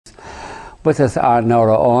With us are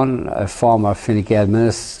Nora Owen, a former Fine Gael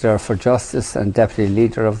Minister for Justice and Deputy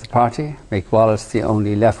Leader of the party, Mick Wallace, the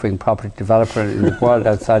only left-wing property developer in the world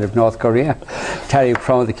outside of North Korea, Terry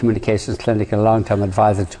Crone, the Communications Clinic and long-term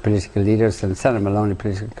advisor to political leaders, and Senator Maloney,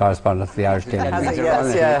 political correspondent for the Irish Daily News.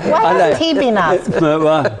 Why hasn't he been asked?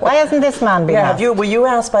 Why hasn't this man been asked? Were you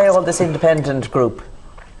asked by all this independent group?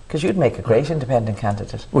 Because you'd make a great independent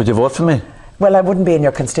candidate. Would you vote for me? Well, I wouldn't be in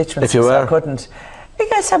your constituency, if you were. So I couldn't.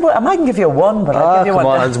 Yes, I might give you one, but I'll give you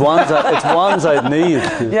one. On, it's ones I'd need.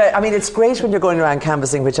 Yeah, I mean, it's great when you're going around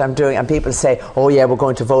canvassing, which I'm doing, and people say, oh yeah, we're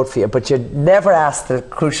going to vote for you, but you never ask the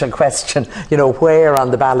crucial question, you know, where on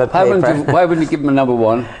the ballot paper. Why wouldn't you give them a number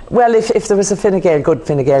one? Well, if there was a good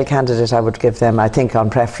Fine Gael candidate, I would give them, I think on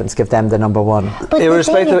preference, give them the number one. But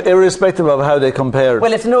irrespective of how they compare.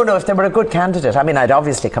 Well, if they were a good candidate, I mean, I'd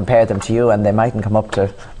obviously compare them to you, and they mightn't come up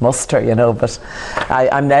to muster, you know, but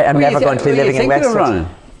I'm never going to be living in Wexford.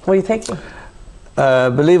 What are you thinking?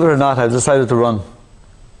 Believe it or not, I've decided to run.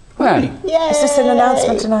 Well, is this an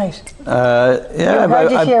announcement tonight? Yeah,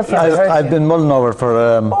 I've been mulling over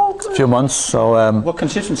for a few months. So, what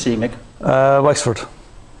constituency, Mick? Wexford.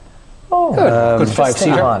 Oh, good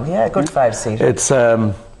 5-seater. Yeah, good 5-seater. It's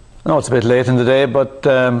it's a bit late in the day, but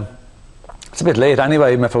it's a bit late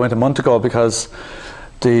anyway. Even if I went a month ago, because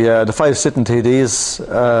the 5 sitting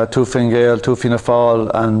TDs, 2 Fine Gael, 2 Fianna Fáil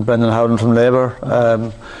and Brendan Howden from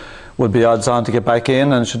Labour would be odds on to get back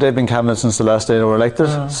in, and they've been cabinet since the last day they were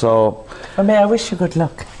elected. So, well, may I wish you good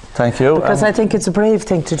luck. Thank you. Because I think it's a brave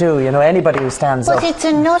thing to do, you know, anybody who stands up. But it's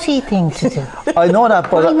a nutty thing to do. I know that,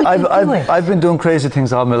 but I've been doing crazy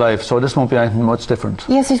things all my life, so this won't be anything much different.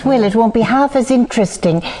 Yes, it will. It won't be half as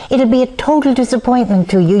interesting. It'll be a total disappointment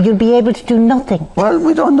to you. You'll be able to do nothing. Well,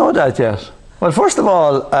 we don't know that yet. Well, first of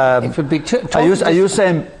all, it would be are you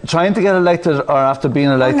saying trying to get elected or after being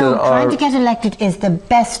elected? Oh, no, trying to get elected is the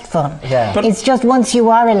best fun. Yeah. But it's just once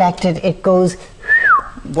you are elected, it goes...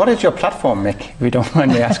 What is your platform, Mick, if you don't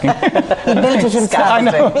mind me asking? He built it himself. I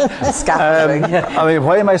know. I mean,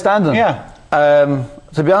 why am I standing? Yeah.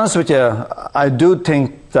 To be honest with you, I do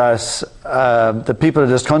think that the people of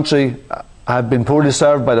this country have been poorly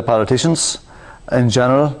served by the politicians in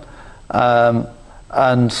general. And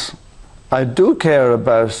I do care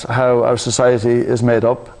about how our society is made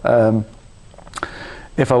up.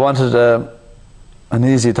 If I wanted an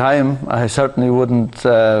easy time, I certainly wouldn't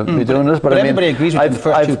be doing it. But I mean, everybody agrees with the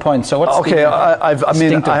first 2 points. So what's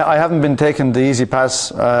I haven't been taking the easy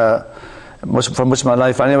pass for much of my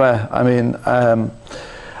life anyway. I mean,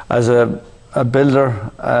 as a builder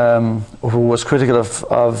who was critical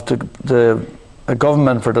of the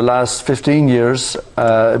government for the last 15 years,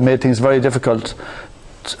 it made things very difficult.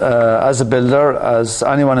 As a builder, as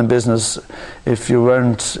anyone in business, if you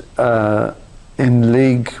weren't in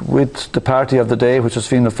league with the party of the day, which was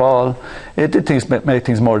Fianna Fáil, it did make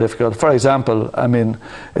things more difficult. For example, I mean,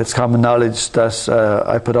 it's common knowledge that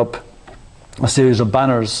I put up a series of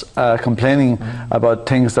banners complaining about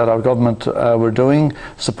things that our government were doing,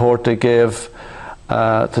 support they gave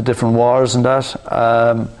to different wars and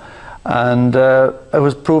that. And it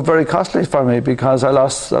was proved very costly for me because I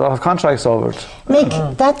lost a lot of contracts over it.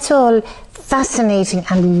 Mick, that's all fascinating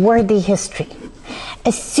and worthy history.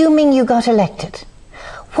 Assuming you got elected,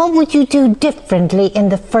 what would you do differently in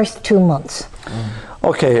the first 2 months?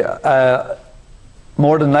 Okay,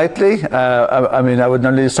 more than likely, I mean, I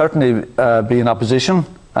would certainly be in opposition.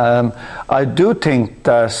 I do think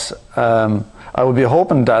that I would be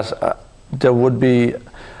hoping that there would be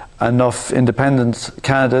enough independent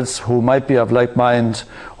candidates who might be of like mind,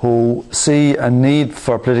 who see a need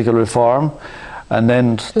for political reform, and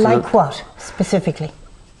then... Like what, specifically?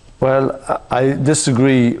 Well, I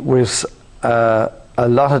disagree with a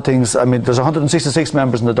lot of things. I mean, there's 166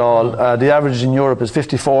 members in the Dáil. The average in Europe is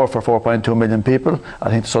 54 for 4.2 million people.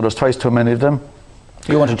 I think so. There's twice too many of them.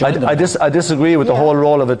 You want to join them? I disagree with the whole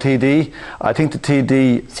role of a TD. I think the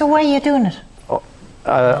TD... So why are you doing it?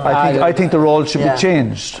 I think the role should be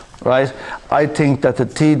changed, right? I think that the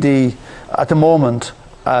TD, at the moment,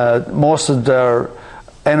 most of their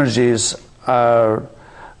energies are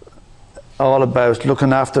all about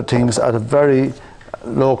looking after things at a very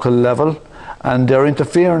local level, and they're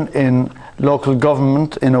interfering in local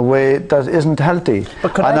government in a way that isn't healthy.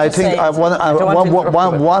 And I think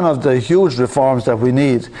one of the huge reforms that we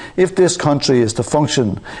need, if this country is to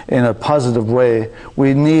function in a positive way,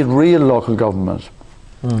 we need real local government.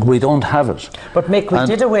 We don't have it. But Mick,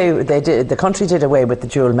 the country did away with the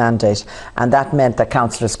dual mandate, and that meant that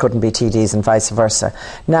councillors couldn't be TDs and vice versa.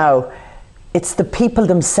 Now, it's the people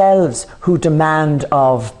themselves who demand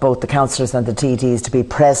of both the councillors and the TDs to be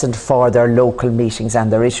present for their local meetings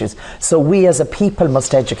and their issues. So we as a people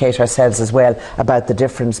must educate ourselves as well about the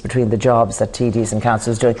difference between the jobs that TDs and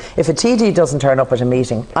councillors do. If a TD doesn't turn up at a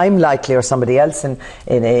meeting, I'm likely, or somebody else in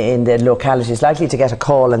the locality is likely to get a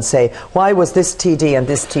call and say, why was this TD and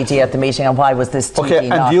this TD at the meeting and why was this TD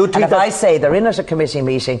not? And if I say they're in at a committee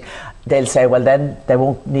meeting, they'll say, well, then they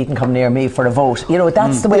needn't come near me for a vote. You know,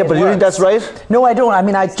 that's the way it works. But you think that's right? No, I don't. I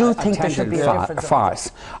mean, I do think there should be a difference.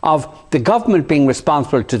 Farce of the government being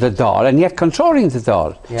responsible to the Dáil and yet controlling the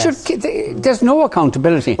Dáil. Yes. There's no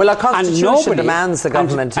accountability. Well, our constitution demands the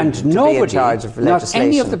government to be in charge of legislation. Not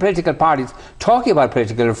any of the political parties talking about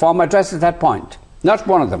political reform addresses that point. Not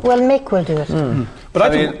one of them. Well, Mick will do it. But I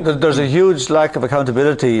mean, there's a huge lack of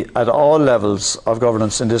accountability at all levels of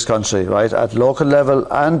governance in this country, right? At local level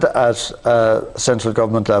and at central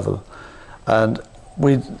government level. And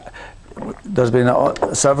there's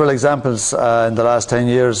been several examples in the last 10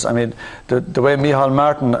 years. I mean, the way Micheál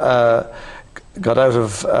Martin got out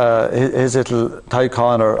of his little tight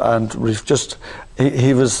corner and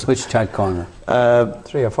he was... Which tight corner?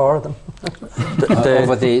 3 or 4 of them.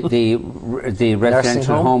 Over the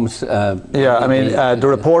residential homes. Yeah, I mean, the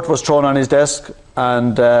report was thrown on his desk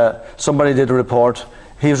and somebody did a report.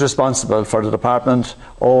 He was responsible for the department.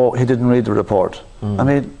 Oh, he didn't read the report. I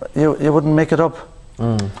mean, you wouldn't make it up.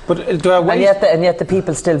 But and yet the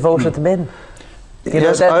people still voted them in.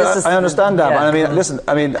 Yes, I understand that. Yeah. I mean, listen,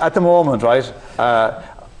 I mean, at the moment, right,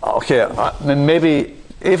 okay, I mean, maybe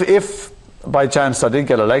if by chance I did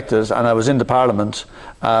get elected and I was in the Parliament,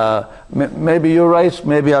 maybe you're right,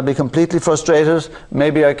 maybe I'll be completely frustrated,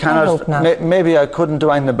 maybe I cannot, maybe I couldn't do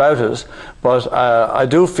anything about it, but I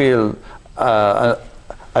do feel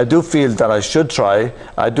that I should try.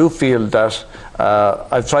 I do feel that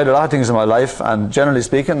I've tried a lot of things in my life, and generally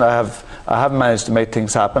speaking, I have managed to make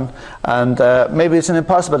things happen. And maybe it's an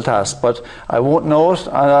impossible task, but I won't know it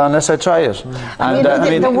unless I try it. And I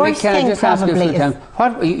mean, the worst thing probably is...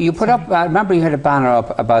 What you put up? I remember you had a banner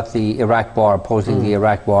up about the Iraq War, opposing the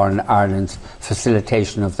Iraq War and Ireland's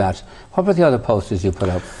facilitation of that. What were the other posters you put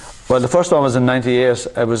up? Well, the first one was in '98.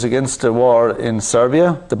 It was against the war in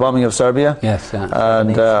Serbia, the bombing of Serbia. Yes, yeah.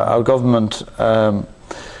 And our government,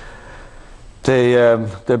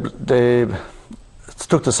 they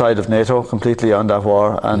took the side of NATO completely on that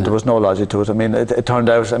war, and there was no logic to it. I mean, it turned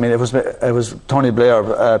out. I mean, it was Tony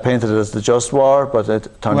Blair painted it as the just war, but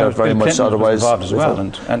it turned out very much otherwise. Was involved as well,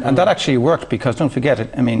 and that actually worked because don't forget it.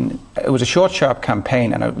 I mean, it was a short, sharp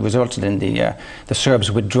campaign, and it resulted in the Serbs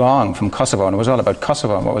withdrawing from Kosovo, and it was all about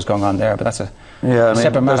Kosovo and what was going on there. But that's a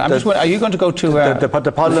separate matter. I'm just wondering, are you going to go to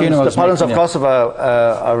the problems of Kosovo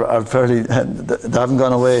are fairly? They haven't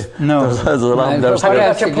gone away. No. What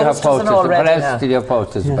else did you have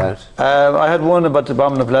posters about? I had one about the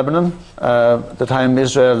bombing of Lebanon. The time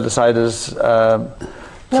Israel decided.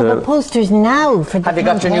 but posters now for the Have you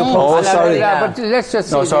got your new campaign. posters? Oh, sorry. But let's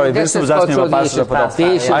just no, sorry. This was asking about posters I put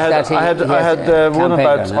up. I had one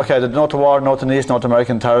about the no to war, no to Nice, no to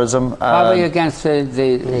American terrorism. How were you against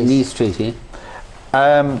the Nice Treaty?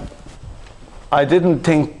 I didn't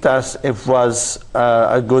think that it was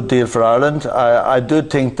a good deal for Ireland. I do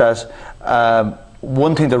think that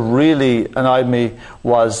one thing that really annoyed me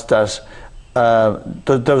was that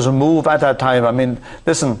there was a move at that time. I mean,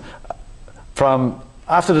 listen, from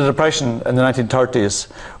after the Depression in the 1930s,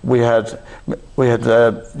 we had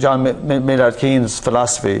John Maynard Keynes'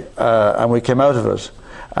 philosophy, and we came out of it.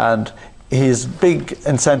 And his big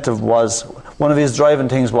incentive was, one of his driving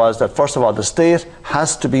things was that, first of all, the state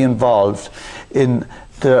has to be involved in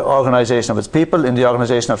the organisation of its people, in the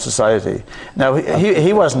organisation of society. Now,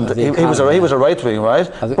 he wasn't. He was a right wing,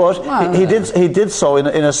 right? But he did so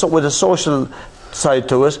with a social side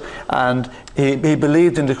to it, and he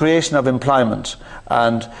believed in the creation of employment.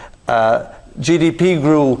 And GDP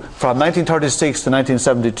grew from 1936 to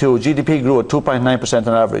 1972. GDP grew at 2.9%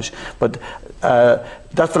 on average. But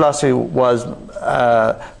that philosophy was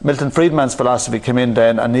Milton Friedman's philosophy came in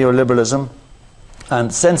then, and neoliberalism.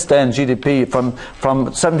 And since then, GDP from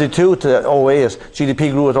 72 to 08,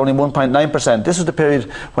 GDP grew at only 1.9%. This was the period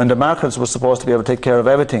when the markets were supposed to be able to take care of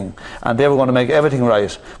everything, and they were going to make everything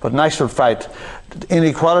right. But in actual fact,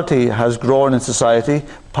 inequality has grown in society.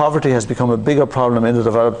 Poverty has become a bigger problem in the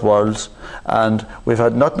developed world, and we've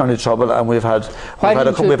had not only trouble, and we've had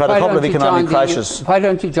a couple of economic crashes. Why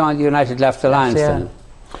don't you join the United Left Alliance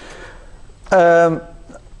then?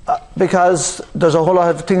 Because there's a whole lot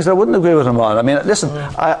of things that I wouldn't agree with him on. I mean, listen,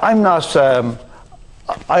 I'm not.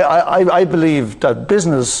 I believe that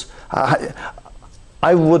business.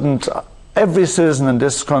 I wouldn't. Every citizen in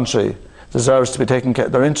this country deserves to be taken care,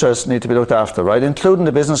 their interests need to be looked after, right, including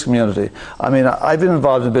the business community. I mean, I've been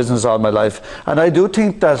involved in business all my life, and I do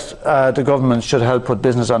think that the government should help put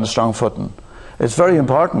business on a strong footing. It's very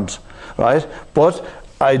important, right, but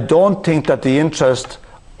I don't think that the interest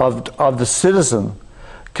of the citizen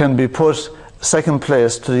can be put second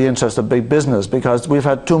place to the interest of big business, because we've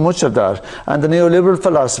had too much of that, and the neoliberal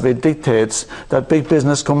philosophy dictates that big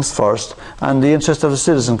business comes first and the interest of the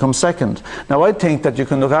citizen comes second. Now, I think that you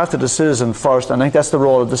can look after the citizen first, and I think that's the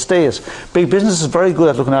role of the state. Big business is very good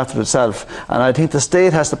at looking after itself, and I think the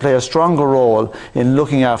state has to play a stronger role in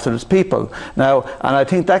looking after its people. Now, and I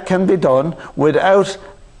think that can be done without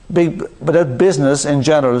business in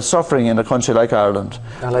general suffering in a country like Ireland.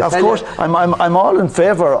 Of course, I'm all in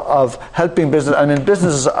favour of helping business. I mean,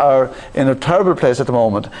 businesses are in a terrible place at the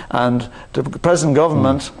moment, and the present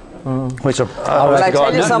government, which are... well, I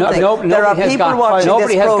tell you something, there are people watching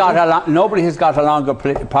this programme... Nobody has got a longer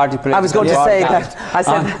party political... I was going to say that. I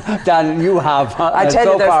said... than you have. I tell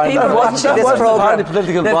you, there's people watching this programme.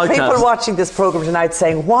 There's people watching this programme tonight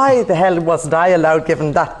saying, why the hell wasn't I allowed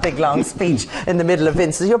giving that big long speech in the middle of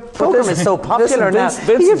Vincent? Your programme is so popular now.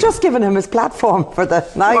 You've just given him his platform for the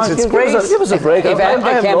night. It's great. Give us a break. If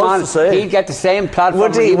Enda came on, he'd get the same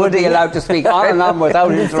platform. He would be allowed to speak on and on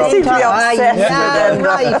without interruption.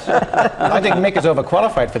 I think Mick is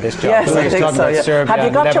overqualified for this job. Yes, I think so, yeah. Have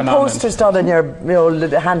you got your posters done and your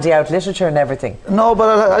handy out literature and everything? No, but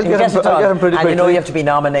I'll get them pretty quickly. And you know you have to be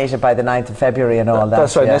nominated by the 9th of February and all that.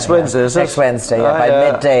 That's right, next Wednesday, is it? Next Wednesday,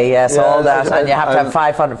 by midday, yes, all that. And you have to have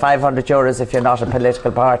 500 euros if you're not a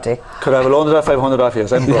political party. Could I have a loan of that 500 off you?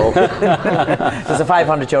 I'm broke. There's a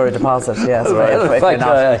 500 euro deposit, yes.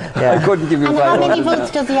 I couldn't give you 500. And how many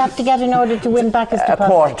votes does he have to get in order to win back his deposit? A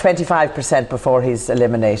quarter, 25% before he's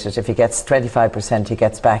eliminated. If he gets 25%, he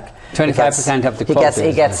gets back 25% of the quota.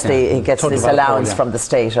 He gets this allowance from the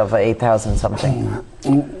state of 8,000 something.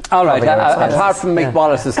 All right. Apart from Mick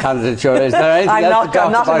Wallace's candidature, is there anything else?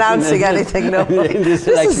 I'm not announcing anything. No. In this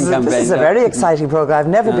election campaign. This is a very exciting programme. I've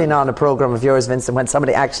never been on a programme of yours, Vincent, when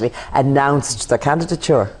somebody actually announced the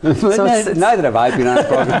candidature. Neither have I been on a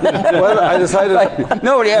programme. Well, I decided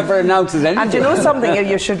nobody ever announces anything. And you know something?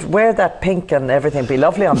 You should wear that pink and everything. Be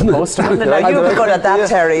lovely on the poster. Now you'd be good at that,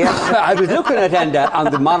 Terry. I was looking at Enda on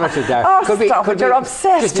the monitor there. Oh, stop it. You're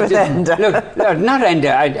obsessed with Enda. Look, not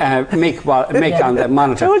Enda. Mick on the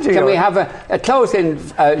monitor. Can we have a close-in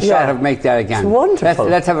shot of Mick there again? It's wonderful.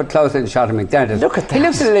 Let's have a close-in shot of Mick there. Look at that. He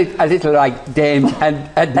looks a little like Dame and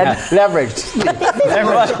leveraged.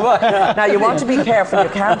 Now you want to be careful. You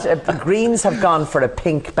can't. Greens have gone for a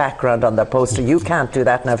pink background on their poster. You can't do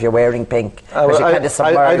that now if you're wearing pink.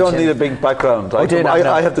 I don't need a pink background.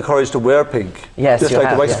 I have the courage to wear pink. Yes, just like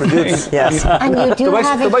the Wexford Youths. Yes. And you do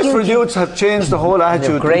the Wexford Youths have changed the whole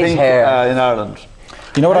attitude to pink in Ireland.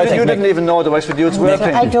 You know what I think? You didn't even know the Wexford Youths were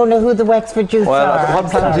pink. I don't know who the Wexford Youths are.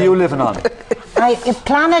 What planet are you living on?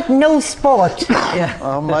 Planet no sport. Yeah.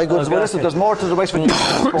 Oh my goodness! Well, listen, there's more to the Wexford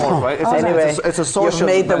Youths than sport, right? It's a social. You've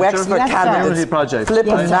made the Wexford candidates project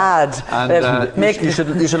flipping mad. And you should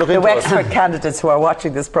look into the Wexford candidates who are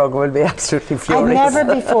watching this programme will be absolutely furious. I've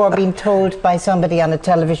never before been told by somebody on a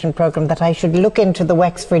television programme that I should look into the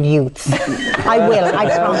Wexford Youths. I will. I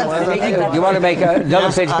promise. Do you want to make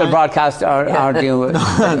another physical broadcast, or do you?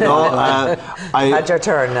 No. Had your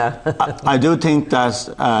turn now. I do think that.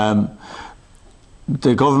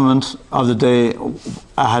 The government of the day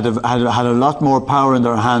had a lot more power in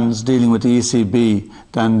their hands dealing with the ECB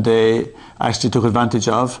than they actually took advantage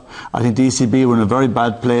of. I think the ECB were in a very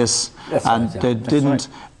bad place, they didn't.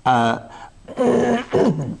 The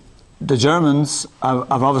Germans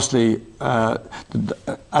have obviously,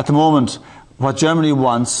 at the moment, what Germany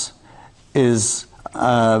wants is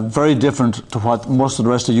very different to what most of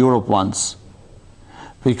the rest of Europe wants,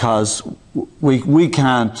 because we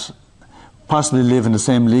can't possibly live in the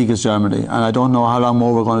same league as Germany, and I don't know how long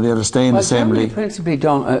more we're going to be able to stay in the same league. Principally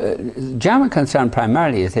don't. German concern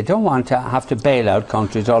primarily is they don't want to have to bail out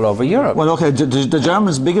countries all over Europe. Well, okay, the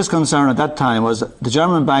Germans' biggest concern at that time was the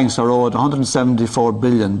German banks are owed 174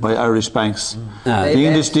 billion by Irish banks. The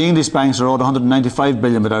English banks are owed 195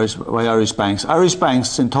 billion by Irish banks. Irish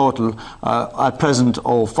banks in total at present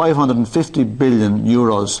owe 550 billion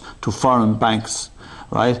euros to foreign banks.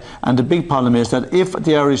 Right, and the big problem is that if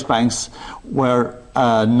the Irish banks were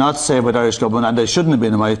not saved by the Irish government, and they shouldn't have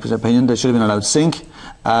been, in my opinion, they should have been allowed to sink.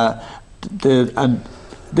 And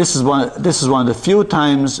this is one of the few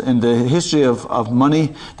times in the history of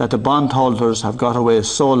money that the bondholders have got away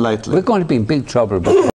so lightly. We're going to be in big trouble.